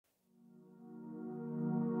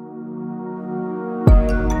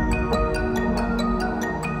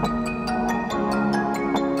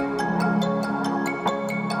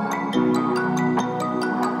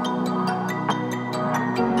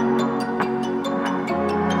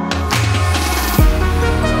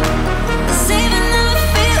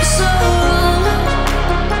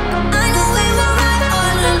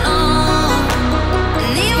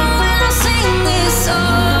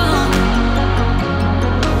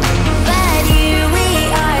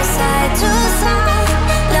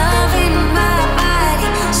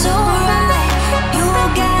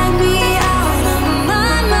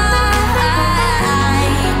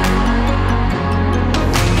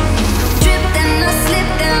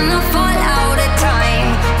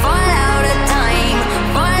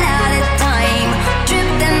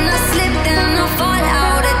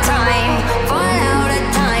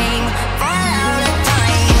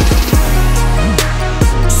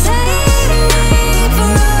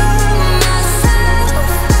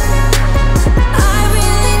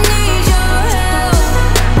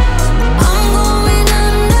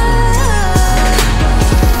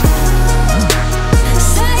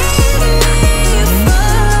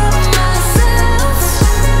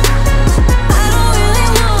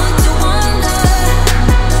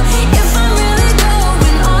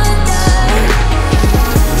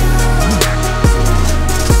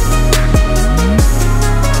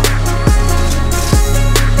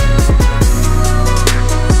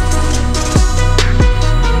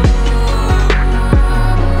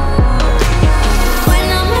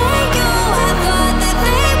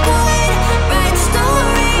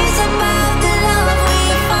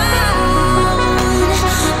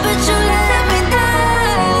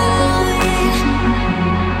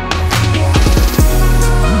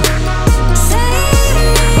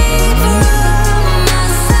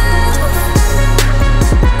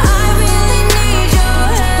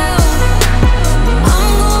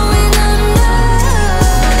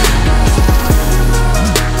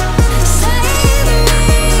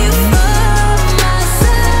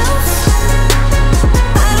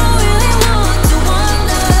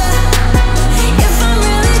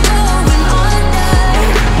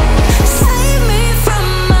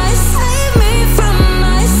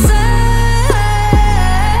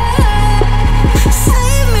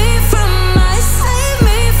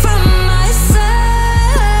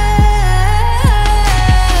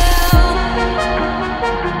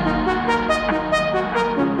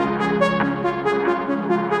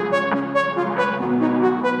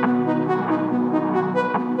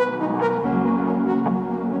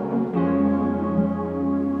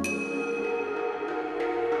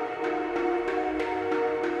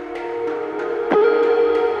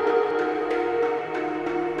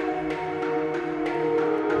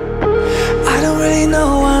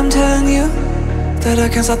that I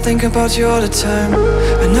can't stop thinking about you all the time.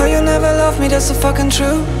 I know you never loved me, that's so fucking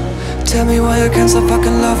true. Tell me why I can't stop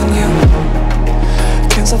fucking loving you.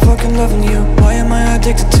 Can't stop fucking loving you. Why am I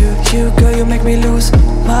addicted to you? Girl, you make me lose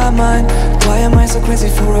my mind. Why am I so crazy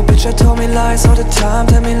for a bitch that told me lies all the time?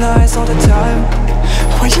 Tell me lies all the time.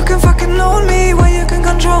 Why you can fucking own me? Why you can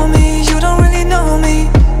control me? You don't really know me.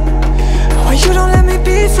 Why you don't let me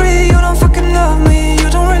be free? You don't fucking love me. You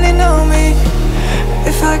don't really know me.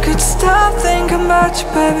 If I could stop thinking about you,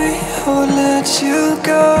 baby, I would let you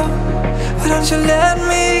go. Why don't you let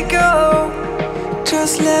me go?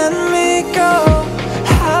 Just let me go.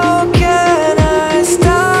 How can I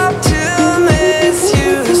stop to miss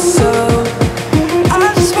you so?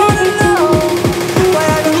 I just wanna know why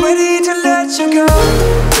I'm not ready to let you go.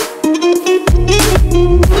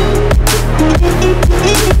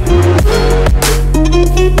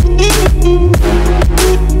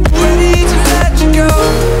 Ready to let you go.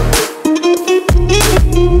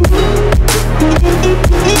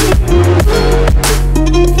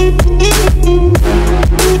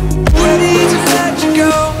 Ready to let you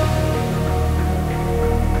go.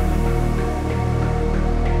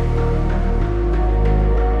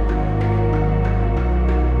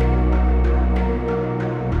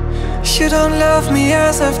 You don't love me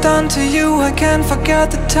as I've done to you. I can't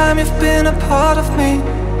forget the time you've been a part of me,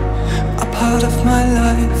 a part of my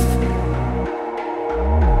life.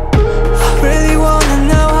 I really wanna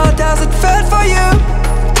know, how does it feel for you?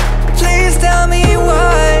 Please tell me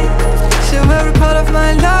why. You're every part of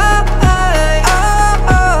my life.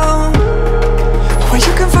 Why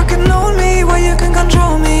you can fucking own me? Why you can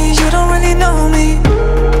control me? You don't really know me.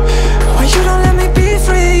 Why you don't let me be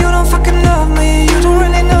free? You don't fucking love me. You don't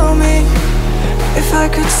really know me. If I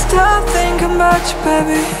could stop thinking about you,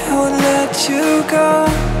 baby, I would let you go.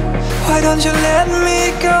 Why don't you let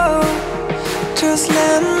me go? Just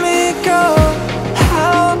let me go.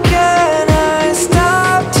 How can I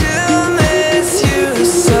stop to miss you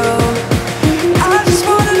so? I just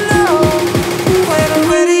wanna know when I'm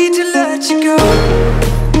ready to let you go.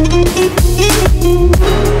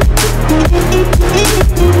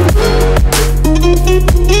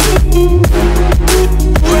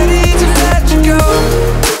 Ready to let you go.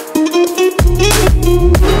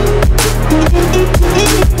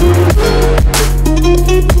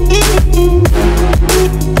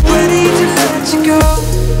 Ready to let you go.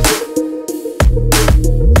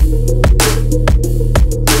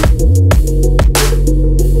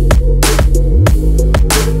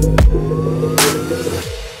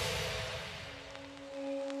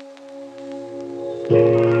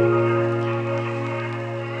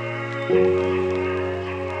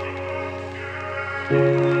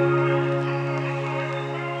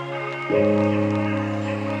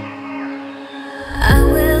 I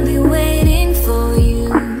will be waiting for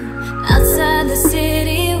you outside the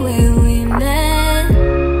city where we met,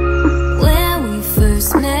 where we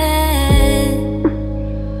first met.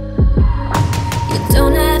 You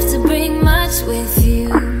don't have to bring much with you.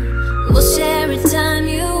 We'll share a time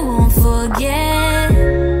you won't forget.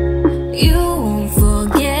 You won't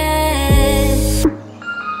forget.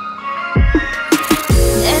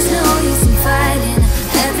 There's no use in fighting.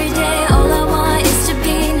 Every day all I want is to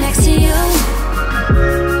be next to you.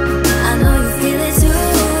 I know you feel it too.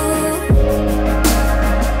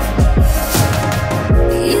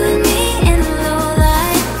 You and me in the low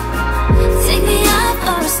light. Take me out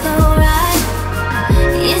for a slow ride.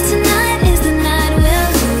 Yeah, tonight is the night we'll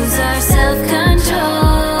lose our self-control.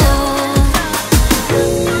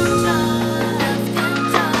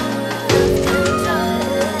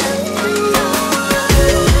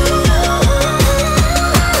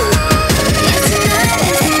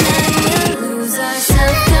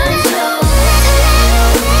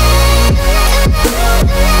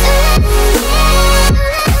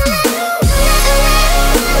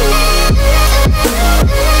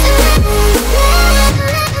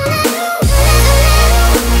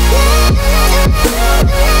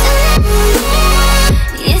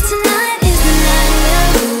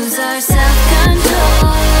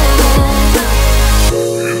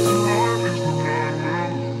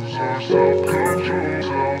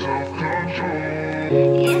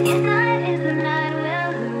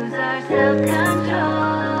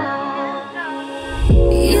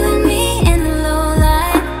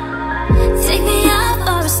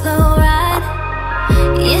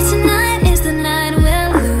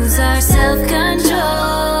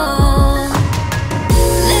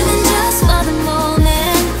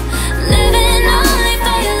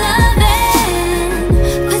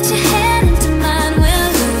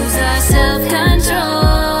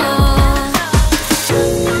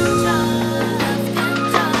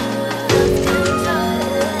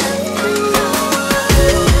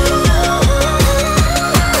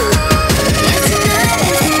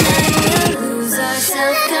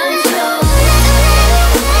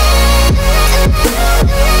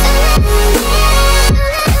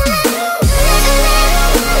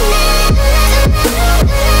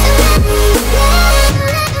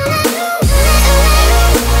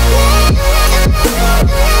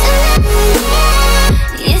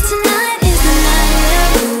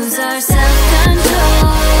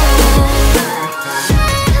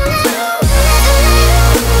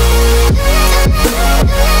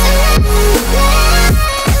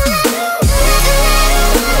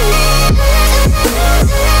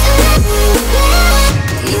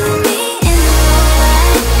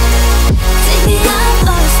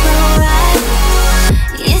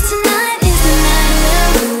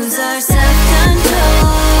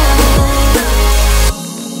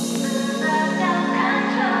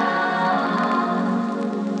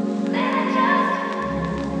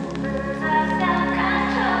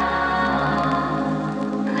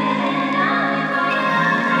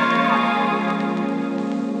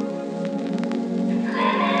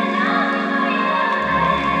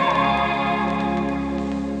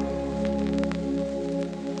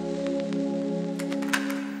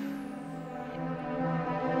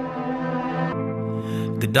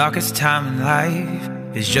 darkest time in life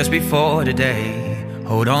is just before today.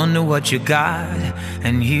 Hold on to what you got,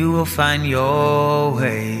 and you will find your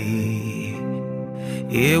way.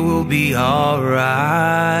 It will be alright.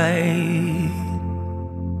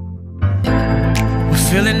 We're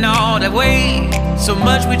feeling all that weight, so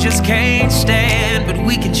much we just can't stand, but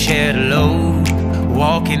we can share the load,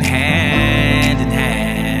 walking hand in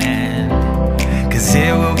hand, 'cause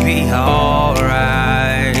it will be alright.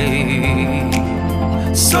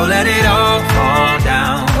 So let it all fall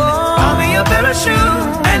down. I'll be your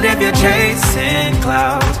parachute, and if you're chasing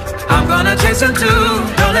clouds, I'm gonna chase them too.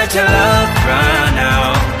 Don't let your love run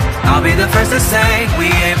out. I'll be the first to say we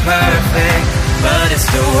ain't perfect, but it's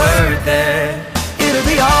still worth it. It'll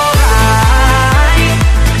be alright.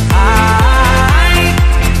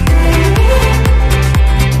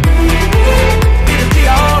 It'll be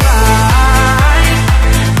alright.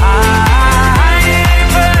 I ain't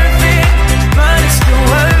perfect, but it's still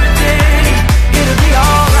worth it. It'll be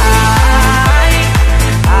alright.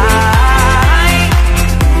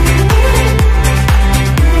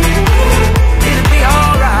 It'll be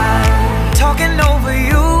alright. Talking over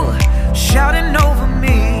you, shouting over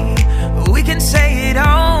me. We can say it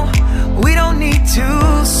all, we don't need to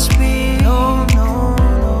speak. No, no,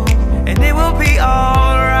 no. And it will be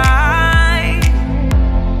alright.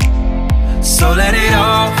 So let it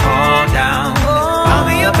all fall down. I'll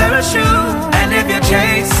be your parachute, and if you're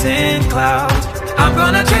chasing clouds, I'm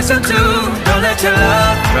gonna chase them too. Don't let your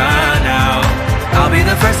love run out. I'll be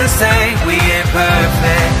the first to say we ain't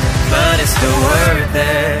perfect, but it's still worth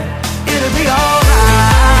it. It'll be alright.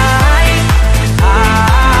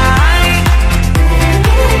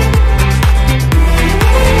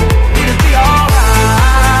 It'll be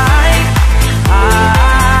alright.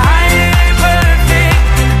 I ain't perfect,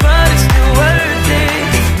 but it's still worth it.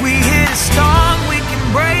 If we hit a storm, we can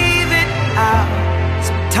brave it out.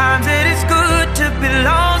 Sometimes it is good to be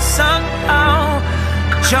lost somehow.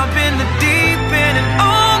 Jump in the deep end and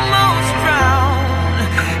almost drown.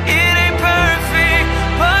 It ain't perfect,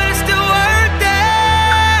 but it's still worth it.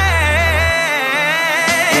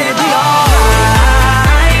 It'll be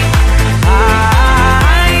alright.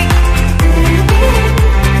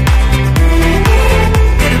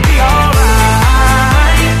 It'll be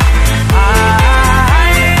alright. I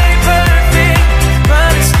ain't perfect, but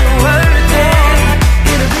it's still worth it.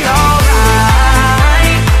 It'll be alright.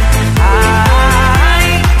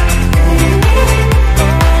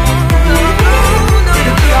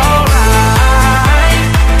 It'll be alright.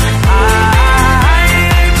 I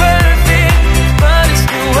ain't perfect, but it's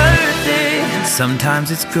still worth it. Sometimes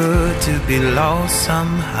it's good to be lost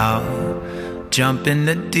somehow. Jump in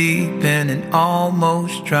the deep end and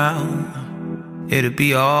almost drown. It'll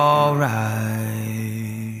be alright.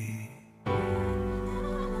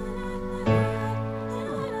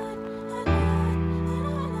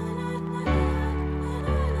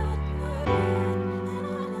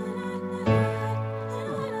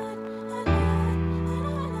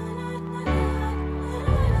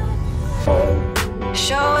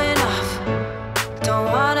 Showing off, don't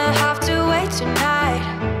wanna have to wait tonight.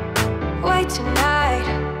 Wait tonight,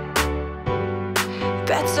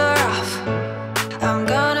 bets are off. I'm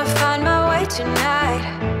gonna find my way tonight.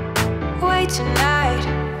 Wait tonight,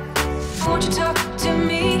 won't you talk to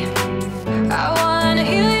me? I wanna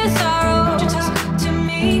heal your sorrow. Won't you talk to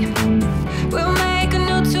me? We'll make a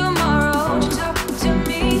new tomorrow. Won't you talk to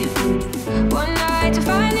me? One night to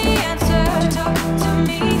find the answer. Won't you talk to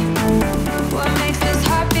me? What makes this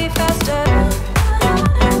heart beat faster?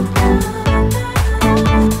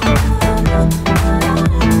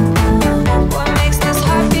 What makes this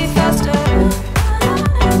heart beat faster?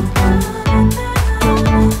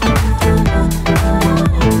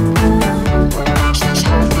 What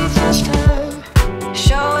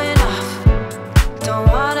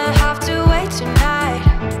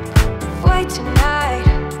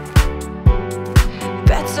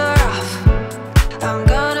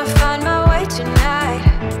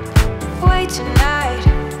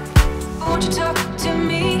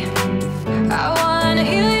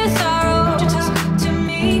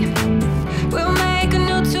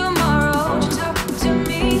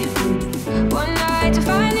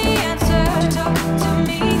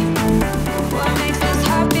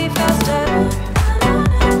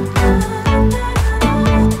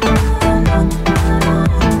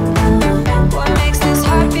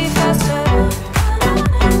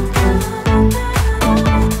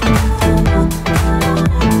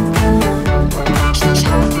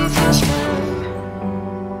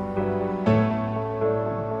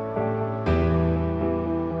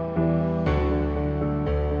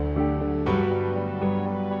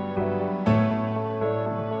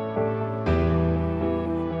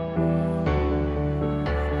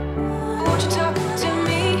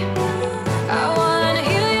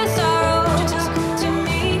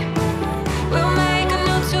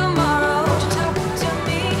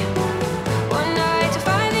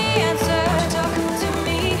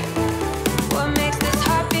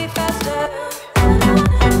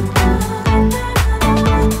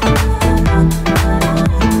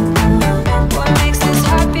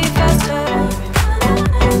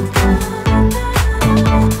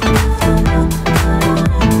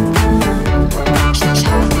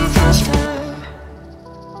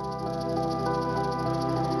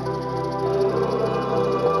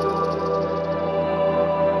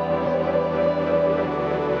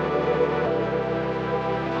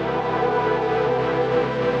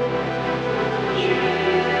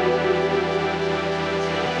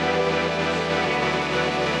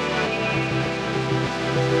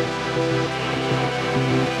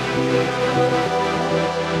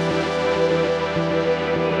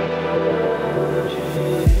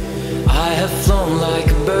flown like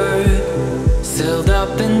a bird, sailed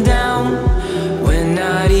up and down, when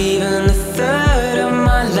not even a third of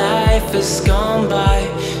my life has gone by.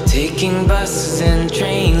 Taking buses and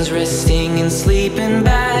trains, resting in sleeping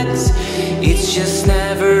bags. It's just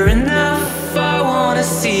never enough, I wanna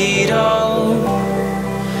see it all.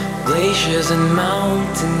 Glaciers and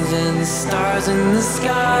mountains and stars in the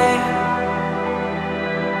sky.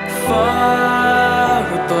 Far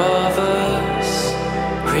above us,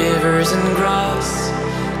 rivers and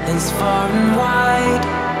grasslands far and wide,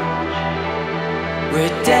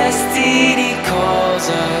 where destiny calls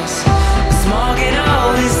us. Smog and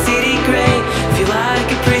all this city gray, feel like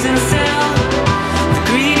a prison cell. The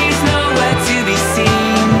green is nowhere to be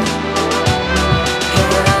seen.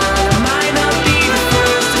 And I might not be the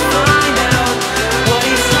first to find out what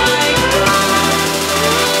it's like, but I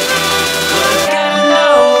gotta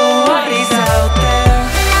know what is out there.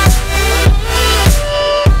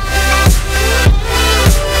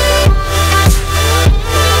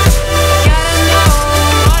 Gotta know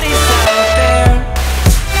what is out there.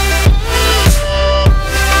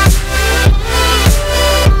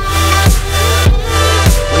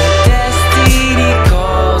 Where destiny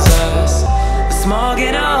calls us. The smog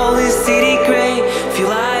and all is city gray, feel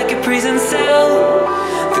like a prison cell.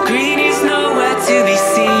 The green is nowhere to be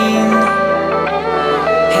seen.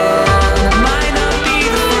 And I might not be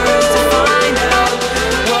the first to find out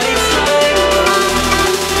what it's like,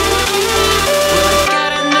 but I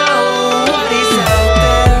gotta know what is out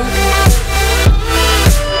there.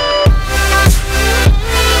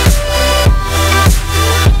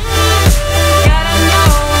 Gotta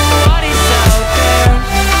know what is out there.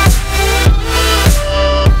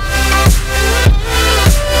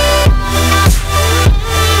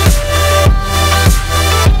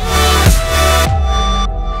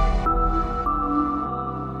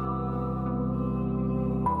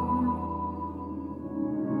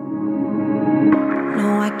 No,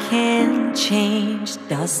 I can't change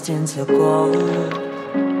dust into gold.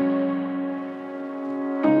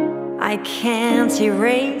 I can't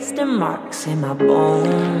erase the marks in my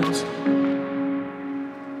bones.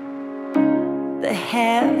 The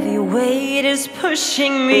heavy weight is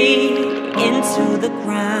pushing me into the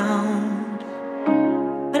ground.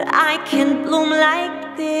 But I can't bloom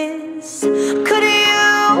like this. Could you?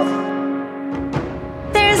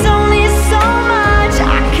 There's only so much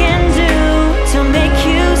I can do to make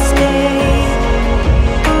you stay.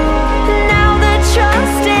 Now the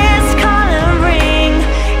trust is coloring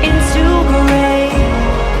into gray.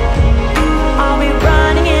 Are we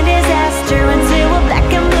running in disaster until we're black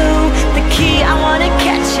and blue? The key, I wanna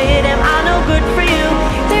catch it. Am I no good for you?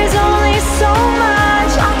 There's only so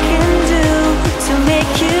much I can do to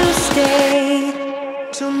make you stay.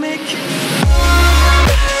 To make you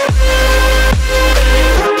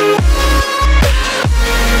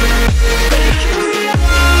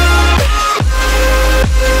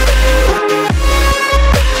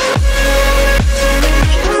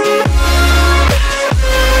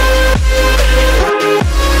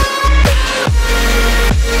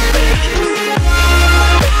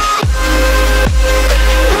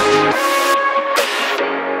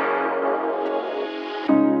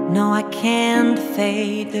No, I can't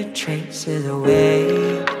fade the traces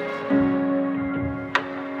away.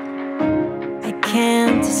 I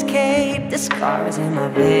can't escape the scars in my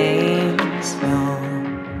veins, no.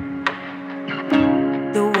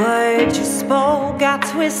 The words you spoke got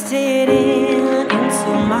twisted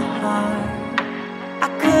into my heart. I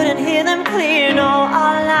couldn't hear them clear, no,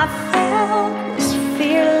 all I felt was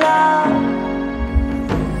fear, love.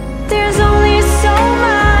 There's only so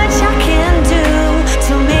much I can do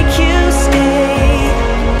to make you stay.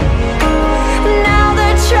 Now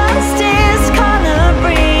the trust is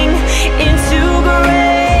coloring into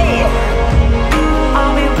gray.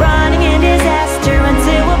 Are we running in disaster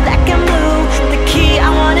until we're black and blue? The key, I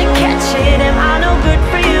wanna catch it. Am I no good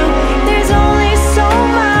for you? There's only so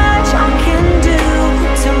much I can do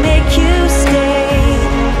to make you stay.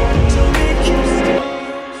 To make you stay.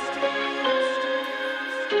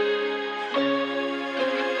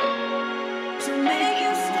 To make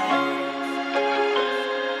you stay.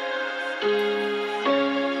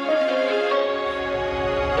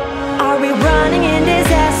 Are we running in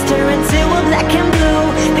disaster until we're black and blue?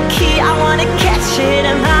 The key, I wanna catch it.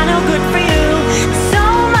 Am I no good for you? So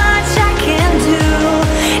much I can do.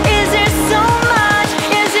 Is there so much?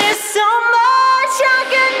 Is there so much I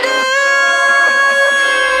can do?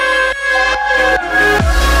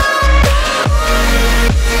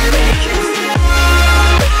 To make you stay.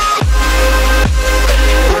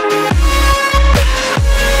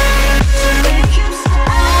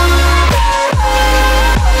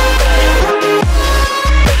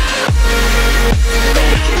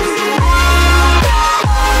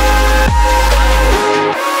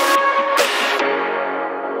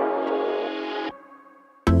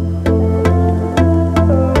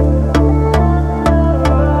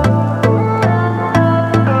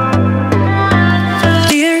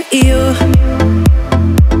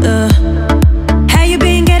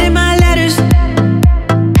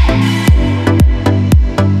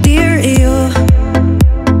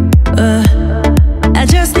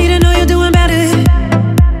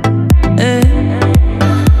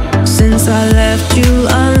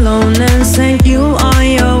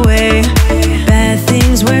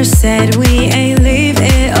 said we ain't leave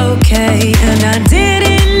it okay, and I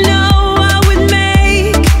didn't know I would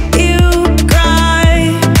make you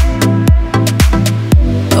cry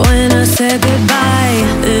when I said goodbye.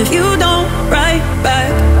 If you don't write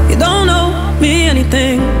back, you don't know me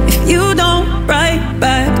anything. If you don't write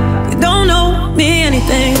back, you don't know me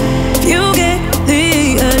anything. If you get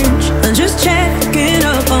the urge, I'm just checking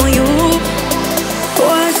up on you.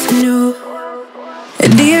 What's new,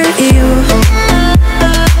 dear you?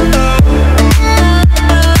 Let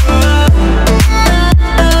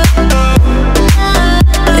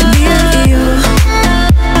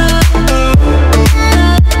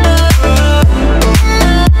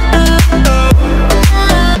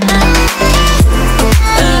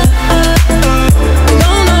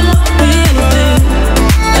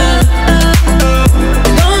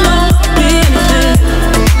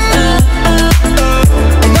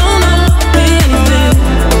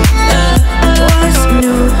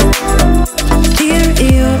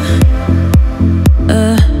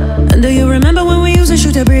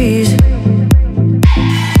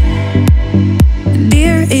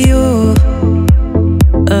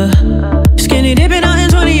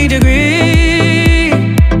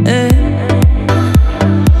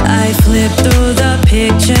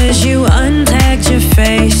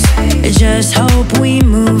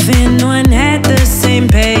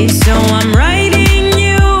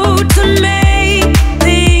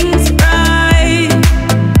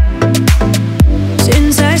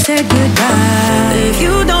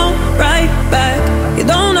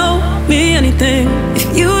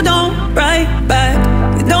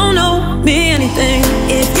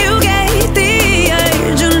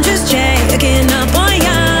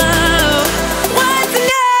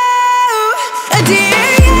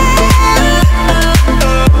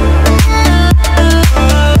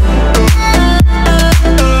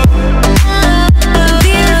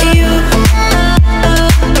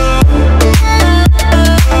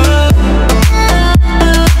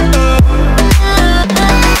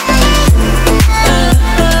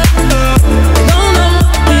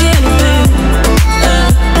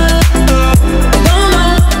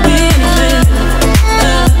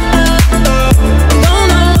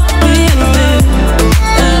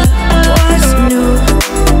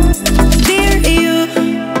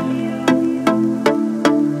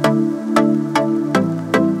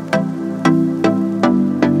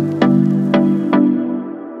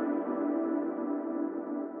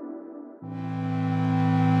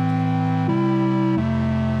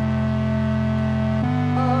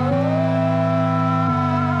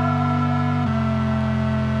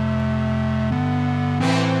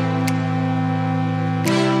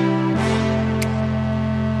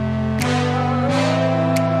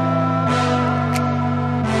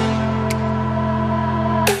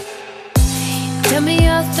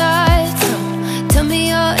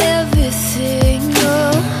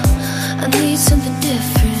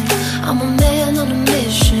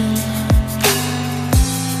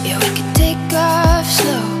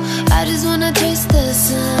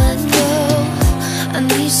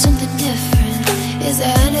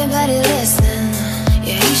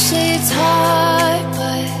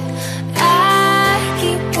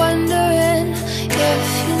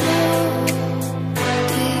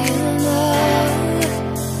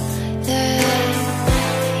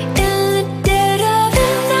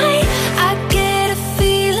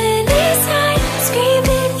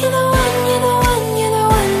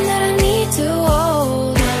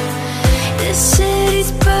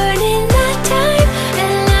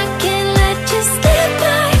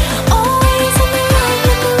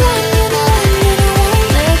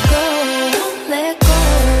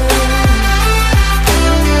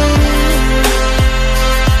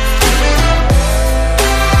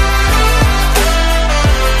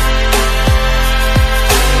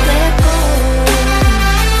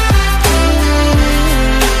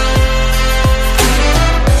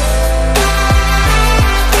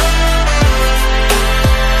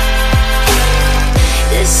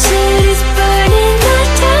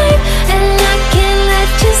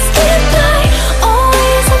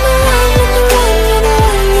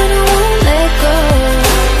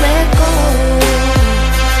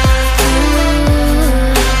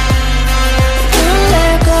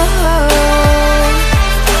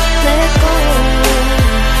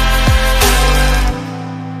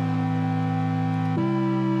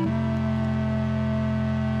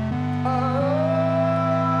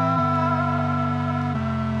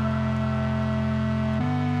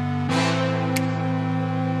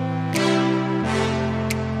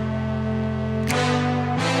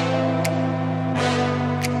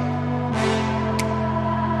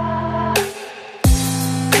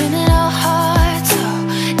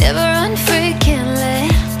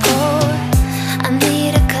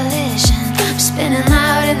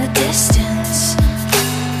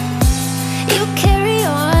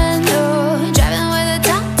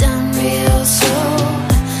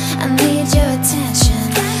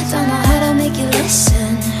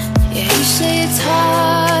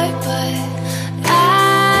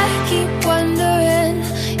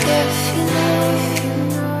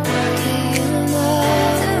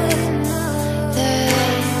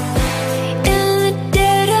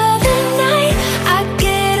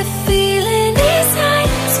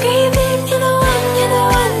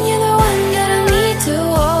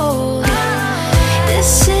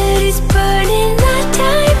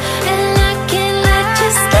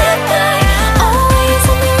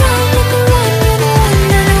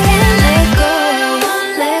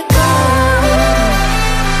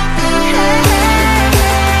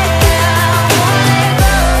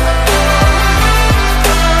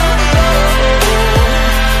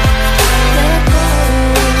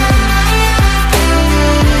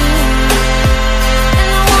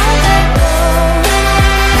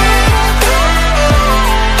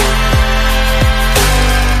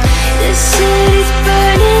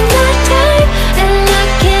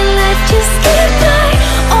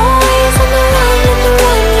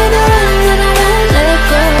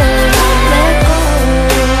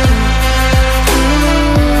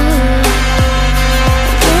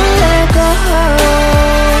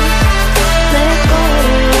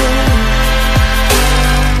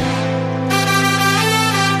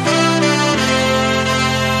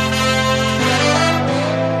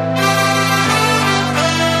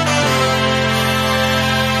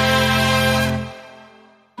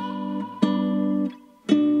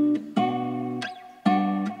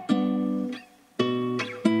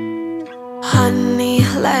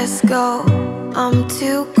let's go. I'm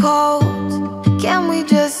too cold. Can we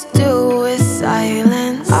just do it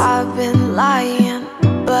silence? I've been lying,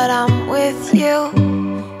 but I'm with you,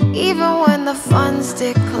 even when the fun's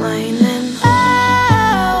declining.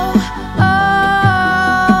 Oh,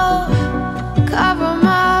 oh, cover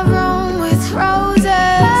my room with roses.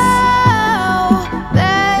 Oh,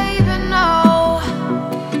 baby, no,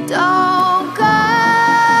 don't go.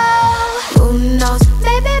 Who knows,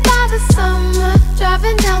 maybe by the summer,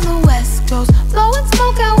 driving down the west coast, blowing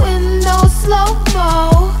smoke out windows,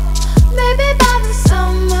 slow-mo. Maybe by the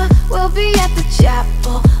summer, we'll be at the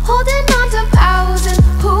chapel, holding on to vows, and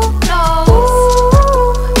who knows?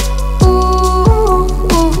 Ooh,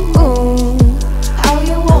 ooh, ooh, how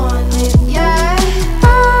you want it, yeah. Oh,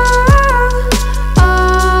 oh,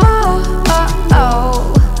 oh, oh,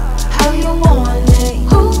 how you want it,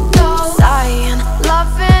 who knows? Sighing,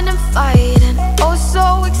 loving and fighting, oh so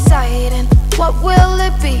exciting. What will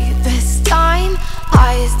it be this time?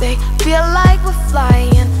 Highs, they feel like we're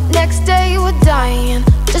flying. Next day we're dying.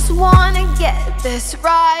 Just wanna get this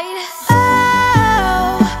right.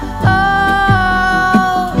 Oh,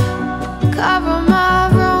 oh, cover my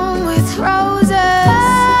room with roses.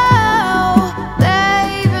 Oh,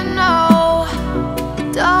 baby, no,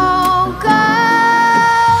 don't go.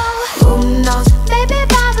 Who knows, maybe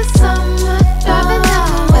by the summer, driving down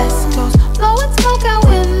the west coast, blowing smoke out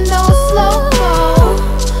windows, slow-mo.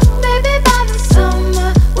 Maybe by the summer,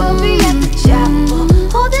 we'll be at the chapel,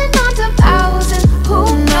 holding on to vows, and who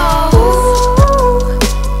knows?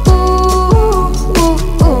 Ooh, ooh,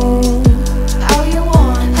 ooh, how you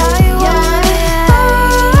want it, yeah.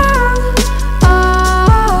 Oh,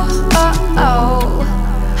 oh, oh,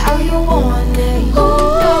 how you want it, who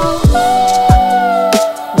knows?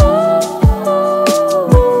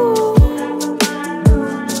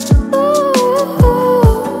 Ooh,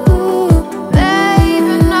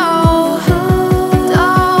 baby, no,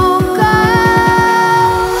 don't go.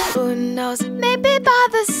 Who knows, maybe by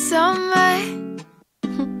the summer,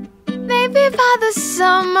 maybe by the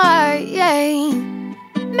summer, yeah.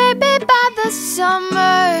 Maybe by the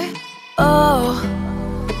summer. Oh,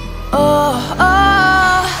 oh, oh.